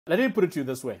Let me put it to you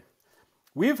this way.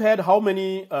 We've had how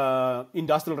many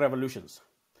industrial revolutions?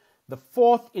 The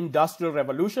fourth industrial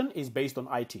revolution is based on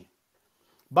IT.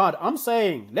 But I'm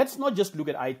saying, let's not just look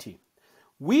at IT.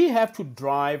 We have to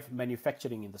drive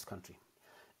manufacturing in this country.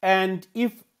 And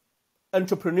if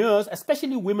entrepreneurs,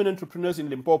 especially women entrepreneurs in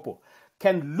Limpopo,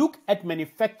 can look at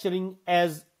manufacturing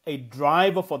as a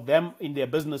driver for them in their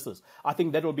businesses, I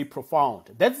think that will be profound.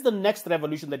 That's the next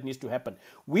revolution that needs to happen.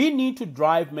 We need to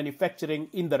drive manufacturing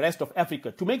in the rest of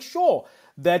Africa to make sure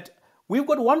that we've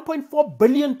got 1.4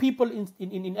 billion people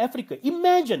in Africa.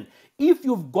 Imagine if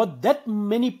you've got that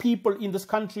many people in this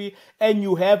country and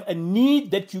you have a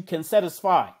need that you can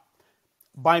satisfy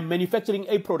by manufacturing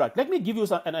a product. Let me give you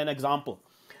an example.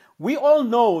 We all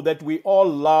know that we all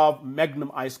love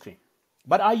Magnum ice cream.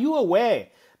 But are you aware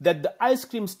that the ice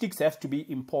cream sticks have to be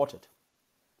imported?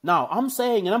 Now, I'm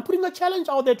saying, and I'm putting a challenge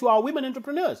out there to our women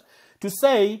entrepreneurs to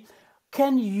say,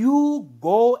 can you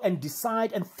go and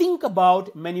decide and think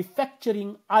about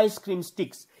manufacturing ice cream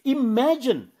sticks?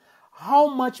 Imagine how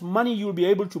much money you'll be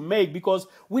able to make, because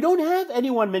we don't have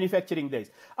anyone manufacturing this.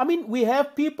 I mean, we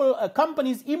have people,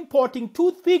 companies importing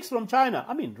toothpicks from China.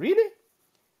 I mean, really?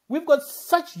 We've got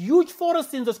such huge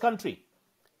forests in this country.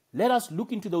 Let us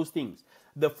look into those things.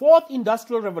 The fourth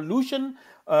industrial revolution,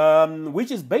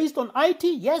 which is based on IT,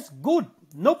 yes, good,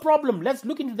 no problem. Let's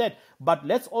look into that. But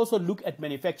let's also look at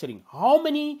manufacturing. How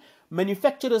many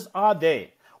manufacturers are there?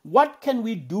 What can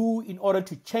we do in order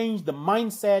to change the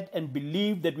mindset and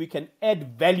believe that we can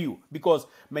add value? Because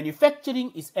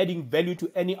manufacturing is adding value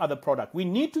to any other product. We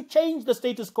need to change the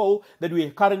status quo that we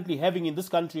are currently having in this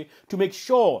country to make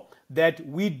sure that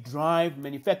we drive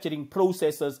manufacturing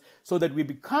processes so that we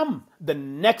become the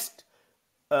next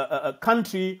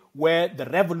country where the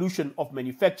revolution of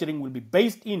manufacturing will be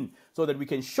based in, so that we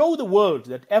can show the world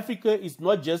that Africa is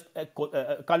not just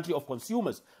a country of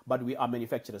consumers, but we are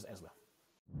manufacturers as well.